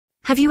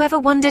Have you ever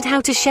wondered how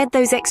to shed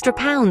those extra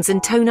pounds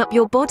and tone up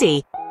your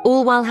body,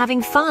 all while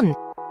having fun?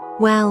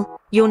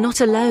 Well, you're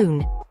not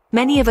alone.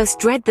 Many of us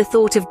dread the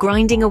thought of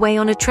grinding away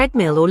on a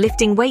treadmill or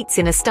lifting weights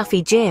in a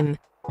stuffy gym.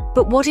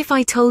 But what if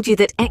I told you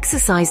that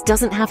exercise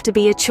doesn't have to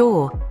be a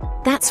chore?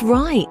 That's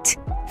right.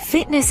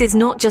 Fitness is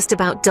not just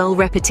about dull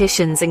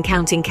repetitions and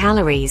counting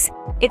calories.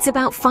 It's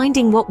about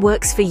finding what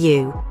works for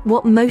you,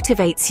 what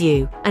motivates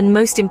you, and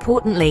most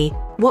importantly,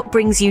 what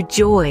brings you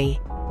joy.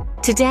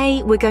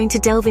 Today, we're going to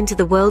delve into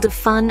the world of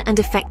fun and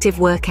effective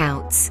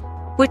workouts.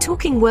 We're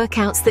talking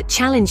workouts that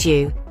challenge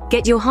you,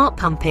 get your heart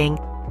pumping,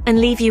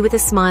 and leave you with a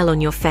smile on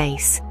your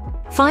face.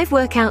 5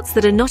 workouts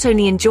that are not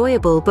only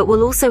enjoyable but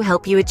will also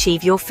help you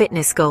achieve your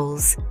fitness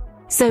goals.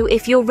 So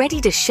if you're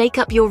ready to shake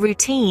up your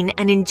routine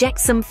and inject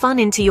some fun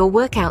into your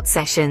workout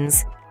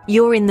sessions,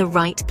 you're in the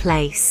right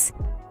place.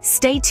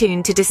 Stay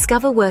tuned to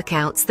discover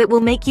workouts that will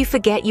make you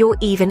forget you're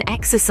even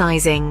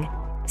exercising.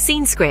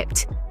 Scene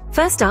script.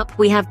 First up,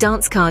 we have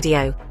dance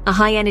cardio, a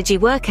high-energy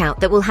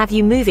workout that will have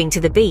you moving to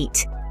the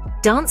beat.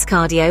 Dance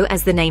cardio,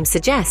 as the name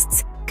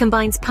suggests,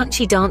 combines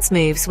punchy dance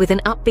moves with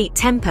an upbeat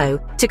tempo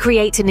to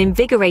create an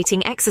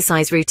invigorating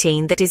exercise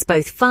routine that is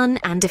both fun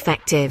and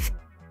effective.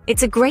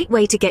 It's a great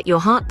way to get your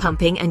heart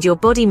pumping and your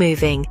body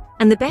moving,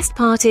 and the best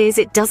part is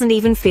it doesn't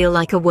even feel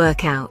like a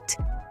workout.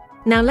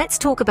 Now let's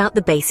talk about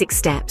the basic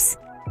steps.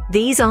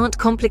 These aren't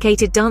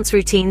complicated dance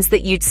routines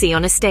that you'd see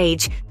on a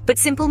stage, but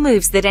simple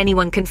moves that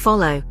anyone can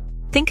follow.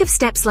 Think of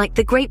steps like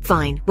the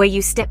grapevine, where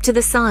you step to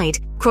the side,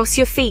 cross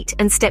your feet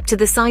and step to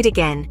the side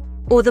again,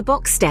 or the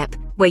box step,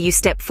 where you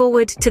step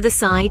forward, to the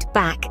side,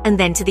 back, and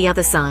then to the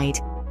other side.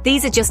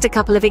 These are just a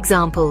couple of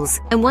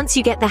examples, and once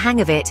you get the hang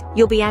of it,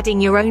 you'll be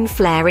adding your own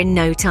flair in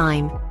no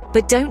time.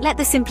 But don't let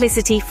the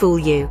simplicity fool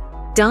you.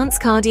 Dance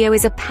cardio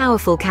is a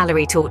powerful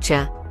calorie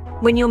torture.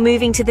 When you're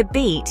moving to the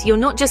beat, you're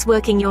not just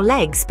working your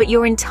legs, but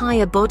your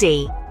entire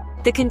body.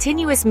 The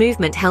continuous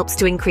movement helps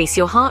to increase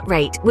your heart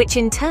rate, which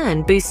in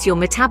turn boosts your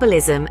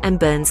metabolism and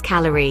burns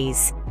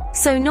calories.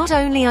 So not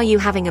only are you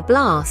having a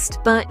blast,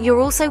 but you're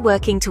also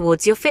working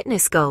towards your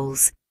fitness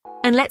goals.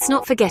 And let's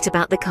not forget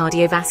about the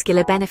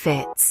cardiovascular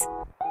benefits.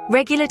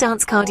 Regular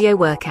dance cardio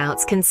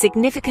workouts can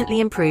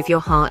significantly improve your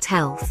heart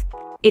health.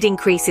 It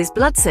increases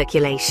blood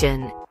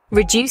circulation,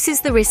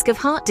 reduces the risk of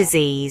heart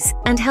disease,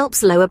 and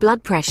helps lower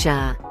blood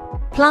pressure.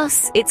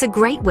 Plus, it's a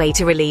great way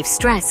to relieve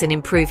stress and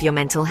improve your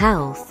mental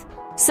health.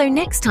 So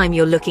next time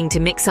you're looking to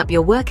mix up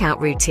your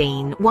workout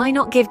routine, why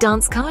not give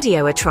dance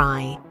cardio a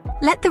try?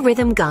 Let the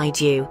rhythm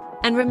guide you.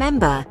 And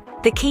remember,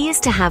 the key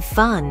is to have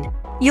fun.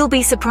 You'll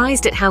be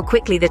surprised at how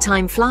quickly the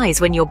time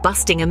flies when you're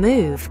busting a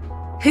move.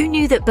 Who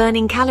knew that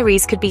burning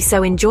calories could be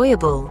so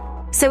enjoyable?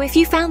 So if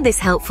you found this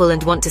helpful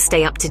and want to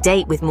stay up to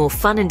date with more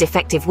fun and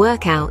effective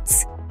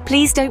workouts,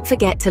 please don't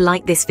forget to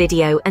like this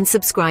video and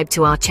subscribe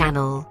to our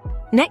channel.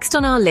 Next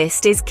on our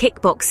list is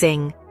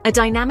kickboxing, a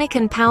dynamic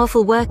and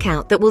powerful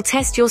workout that will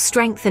test your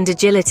strength and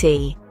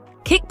agility.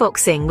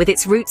 Kickboxing, with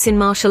its roots in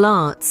martial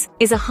arts,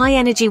 is a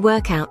high-energy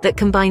workout that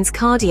combines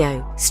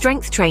cardio,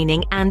 strength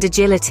training, and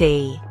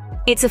agility.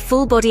 It's a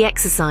full-body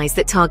exercise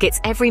that targets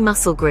every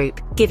muscle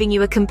group, giving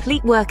you a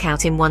complete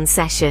workout in one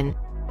session.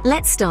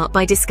 Let's start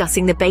by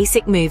discussing the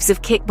basic moves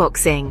of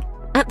kickboxing.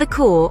 At the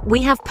core,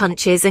 we have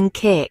punches and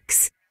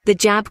kicks. The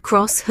jab,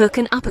 cross, hook,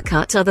 and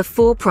uppercut are the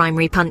 4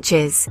 primary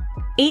punches.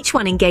 Each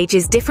one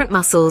engages different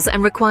muscles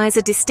and requires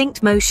a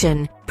distinct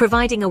motion,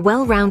 providing a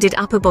well-rounded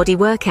upper body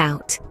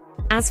workout.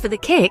 As for the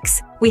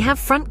kicks, we have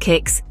front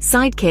kicks,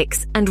 side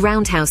kicks, and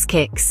roundhouse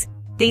kicks.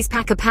 These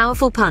pack a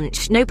powerful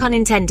punch, no pun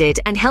intended,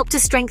 and help to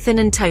strengthen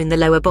and tone the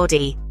lower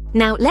body.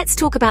 Now let's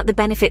talk about the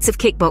benefits of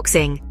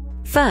kickboxing.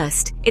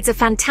 First, it's a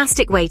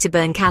fantastic way to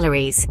burn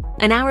calories.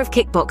 An hour of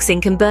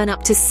kickboxing can burn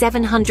up to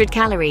 700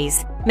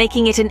 calories,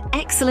 making it an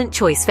excellent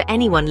choice for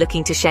anyone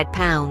looking to shed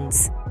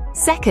pounds.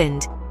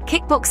 Second,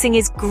 kickboxing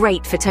is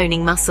great for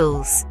toning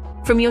muscles.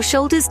 From your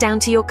shoulders down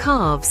to your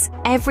calves,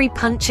 every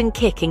punch and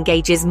kick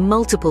engages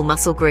multiple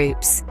muscle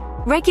groups.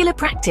 Regular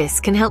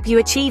practice can help you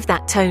achieve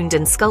that toned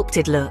and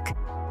sculpted look.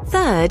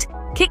 Third,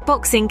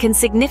 kickboxing can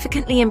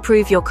significantly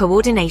improve your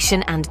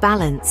coordination and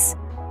balance.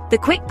 The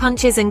quick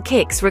punches and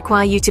kicks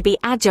require you to be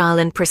agile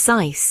and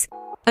precise.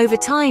 Over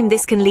time,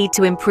 this can lead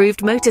to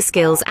improved motor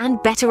skills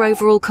and better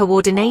overall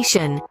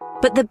coordination.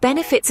 But the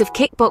benefits of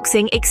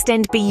kickboxing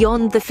extend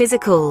beyond the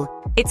physical.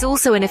 It's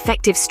also an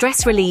effective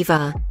stress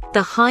reliever.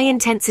 The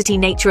high-intensity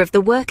nature of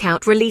the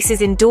workout releases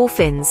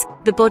endorphins,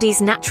 the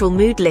body's natural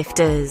mood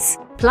lifters.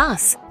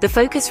 Plus, the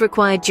focus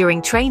required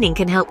during training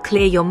can help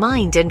clear your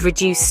mind and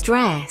reduce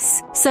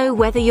stress. So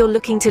whether you're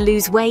looking to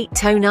lose weight,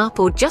 tone up,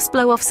 or just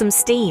blow off some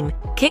steam,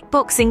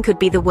 kickboxing could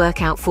be the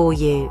workout for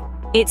you.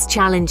 It's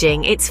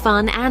challenging, it's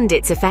fun, and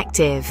it's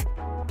effective.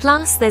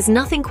 Plus, there's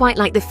nothing quite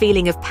like the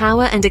feeling of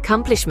power and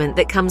accomplishment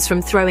that comes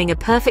from throwing a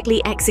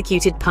perfectly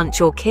executed punch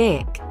or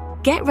kick.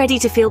 Get ready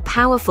to feel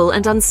powerful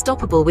and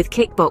unstoppable with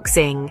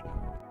kickboxing.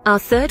 Our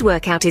third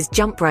workout is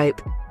jump rope,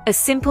 a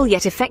simple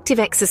yet effective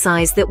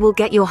exercise that will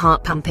get your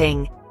heart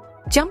pumping.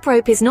 Jump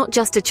rope is not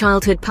just a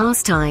childhood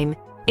pastime,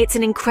 it's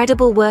an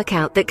incredible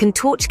workout that can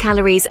torch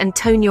calories and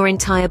tone your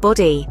entire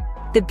body.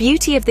 The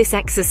beauty of this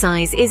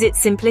exercise is its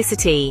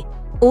simplicity.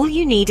 All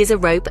you need is a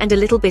rope and a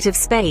little bit of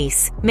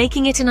space,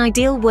 making it an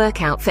ideal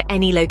workout for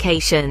any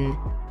location.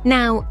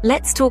 Now,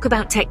 let's talk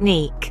about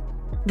technique.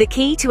 The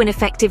key to an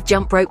effective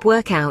jump rope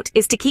workout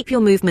is to keep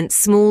your movements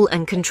small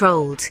and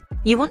controlled.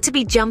 You want to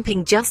be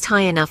jumping just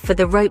high enough for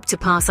the rope to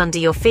pass under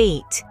your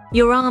feet.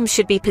 Your arms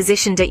should be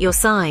positioned at your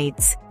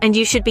sides, and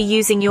you should be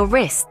using your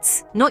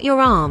wrists, not your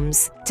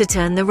arms, to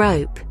turn the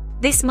rope.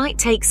 This might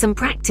take some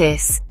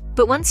practice,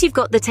 but once you've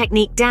got the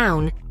technique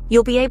down,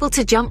 you'll be able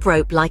to jump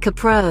rope like a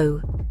pro.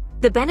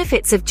 The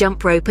benefits of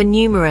jump rope are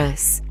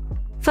numerous.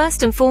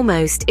 First and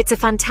foremost, it's a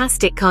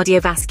fantastic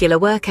cardiovascular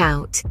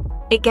workout.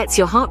 It gets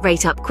your heart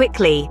rate up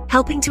quickly,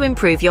 helping to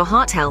improve your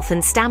heart health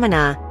and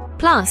stamina.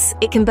 Plus,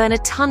 it can burn a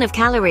ton of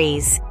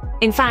calories.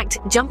 In fact,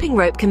 jumping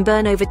rope can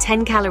burn over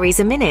 10 calories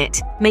a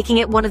minute, making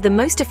it one of the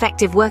most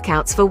effective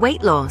workouts for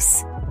weight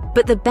loss.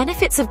 But the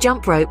benefits of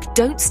jump rope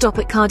don't stop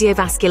at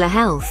cardiovascular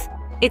health.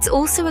 It's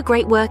also a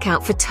great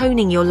workout for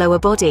toning your lower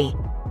body.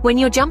 When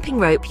you're jumping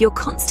rope, you're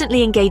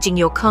constantly engaging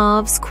your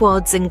calves,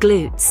 quads, and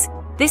glutes.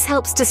 This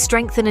helps to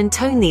strengthen and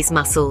tone these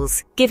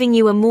muscles, giving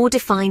you a more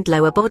defined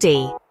lower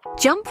body.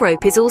 Jump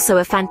rope is also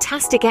a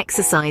fantastic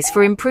exercise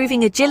for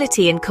improving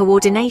agility and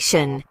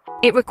coordination.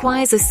 It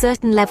requires a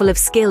certain level of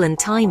skill and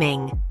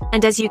timing,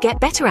 and as you get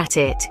better at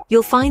it,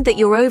 you'll find that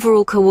your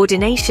overall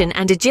coordination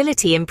and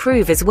agility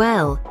improve as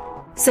well.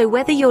 So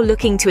whether you're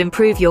looking to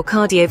improve your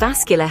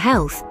cardiovascular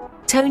health,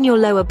 tone your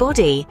lower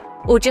body,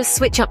 or just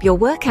switch up your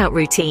workout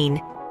routine,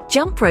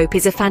 jump rope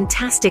is a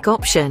fantastic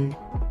option.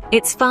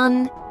 It's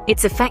fun,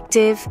 it's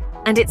effective,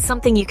 and it's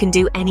something you can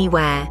do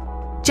anywhere.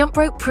 Jump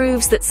rope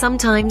proves that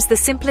sometimes the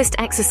simplest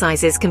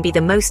exercises can be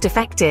the most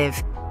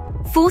effective.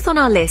 Fourth on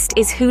our list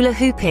is hula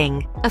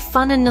hooping, a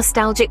fun and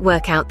nostalgic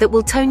workout that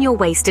will tone your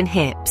waist and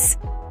hips.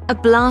 A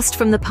blast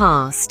from the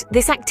past,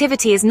 this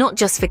activity is not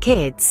just for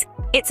kids.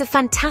 It's a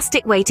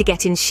fantastic way to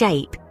get in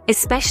shape,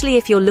 especially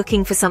if you're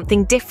looking for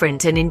something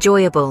different and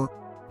enjoyable.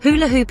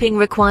 Hula hooping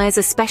requires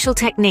a special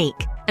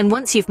technique, and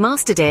once you've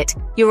mastered it,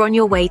 you're on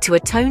your way to a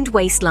toned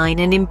waistline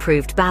and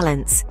improved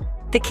balance.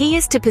 The key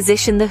is to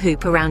position the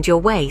hoop around your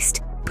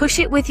waist, push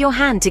it with your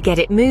hand to get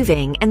it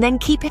moving, and then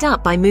keep it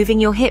up by moving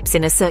your hips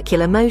in a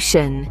circular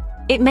motion.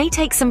 It may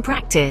take some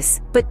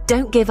practice, but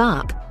don't give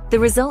up. The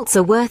results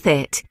are worth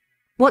it.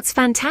 What's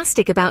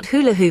fantastic about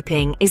hula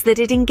hooping is that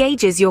it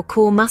engages your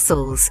core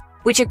muscles,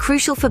 which are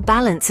crucial for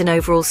balance and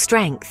overall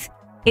strength.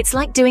 It's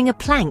like doing a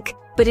plank,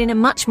 but in a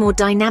much more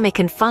dynamic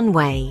and fun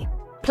way.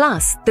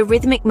 Plus, the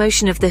rhythmic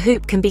motion of the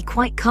hoop can be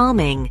quite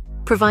calming,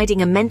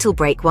 providing a mental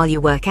break while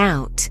you work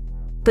out.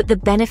 But the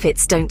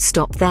benefits don't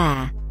stop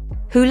there.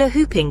 Hula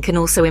hooping can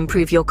also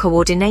improve your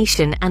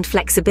coordination and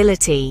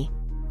flexibility.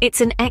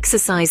 It's an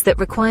exercise that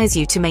requires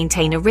you to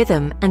maintain a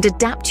rhythm and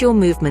adapt your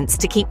movements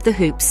to keep the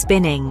hoop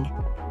spinning.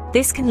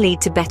 This can lead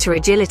to better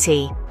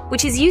agility,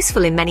 which is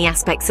useful in many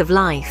aspects of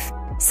life.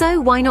 So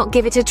why not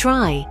give it a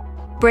try?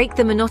 Break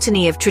the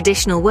monotony of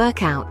traditional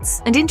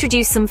workouts and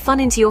introduce some fun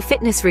into your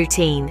fitness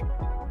routine.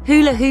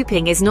 Hula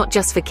hooping is not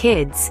just for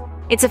kids,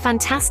 it's a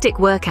fantastic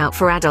workout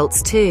for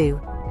adults too.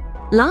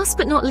 Last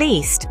but not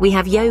least, we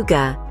have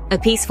yoga, a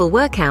peaceful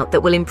workout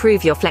that will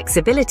improve your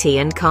flexibility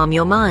and calm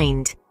your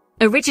mind.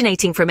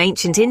 Originating from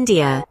ancient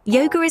India,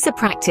 yoga is a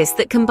practice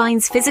that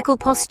combines physical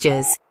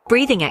postures,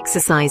 breathing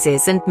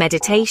exercises, and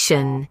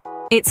meditation.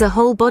 It's a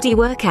whole-body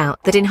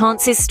workout that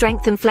enhances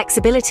strength and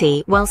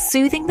flexibility while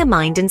soothing the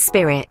mind and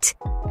spirit.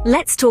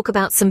 Let's talk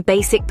about some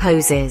basic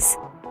poses.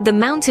 The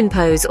mountain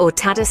pose or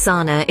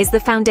Tadasana is the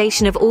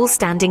foundation of all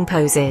standing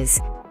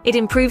poses. It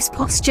improves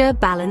posture,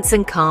 balance,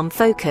 and calm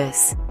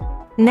focus.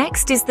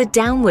 Next is the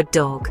downward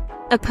dog,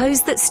 a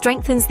pose that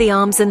strengthens the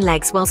arms and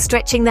legs while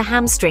stretching the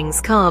hamstrings,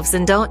 calves,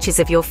 and arches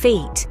of your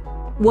feet.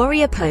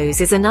 Warrior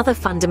pose is another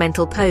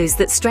fundamental pose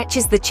that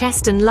stretches the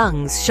chest and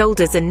lungs,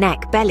 shoulders and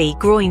neck, belly,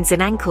 groins,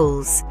 and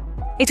ankles.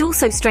 It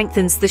also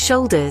strengthens the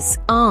shoulders,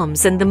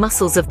 arms, and the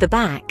muscles of the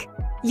back.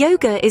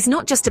 Yoga is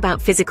not just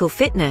about physical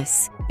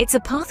fitness, it's a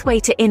pathway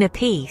to inner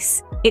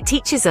peace. It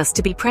teaches us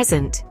to be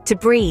present, to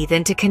breathe,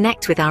 and to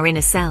connect with our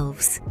inner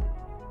selves.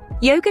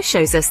 Yoga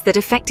shows us that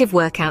effective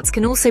workouts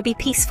can also be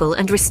peaceful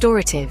and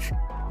restorative.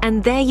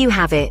 And there you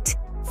have it.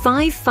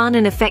 5 fun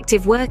and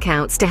effective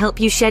workouts to help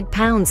you shed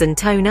pounds and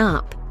tone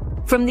up.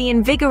 From the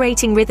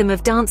invigorating rhythm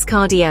of dance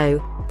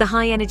cardio, the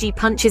high-energy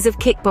punches of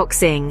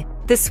kickboxing,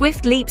 the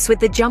swift leaps with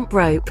the jump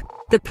rope,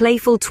 the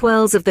playful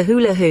twirls of the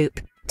hula hoop,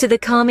 to the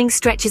calming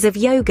stretches of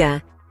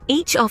yoga,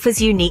 each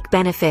offers unique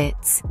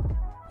benefits.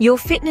 Your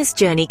fitness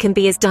journey can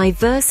be as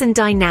diverse and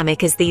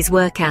dynamic as these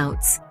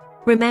workouts.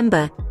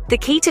 Remember, the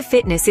key to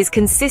fitness is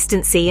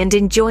consistency and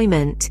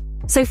enjoyment.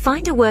 So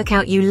find a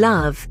workout you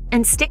love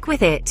and stick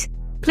with it.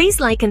 Please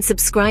like and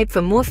subscribe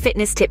for more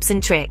fitness tips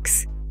and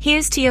tricks.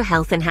 Here's to your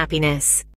health and happiness.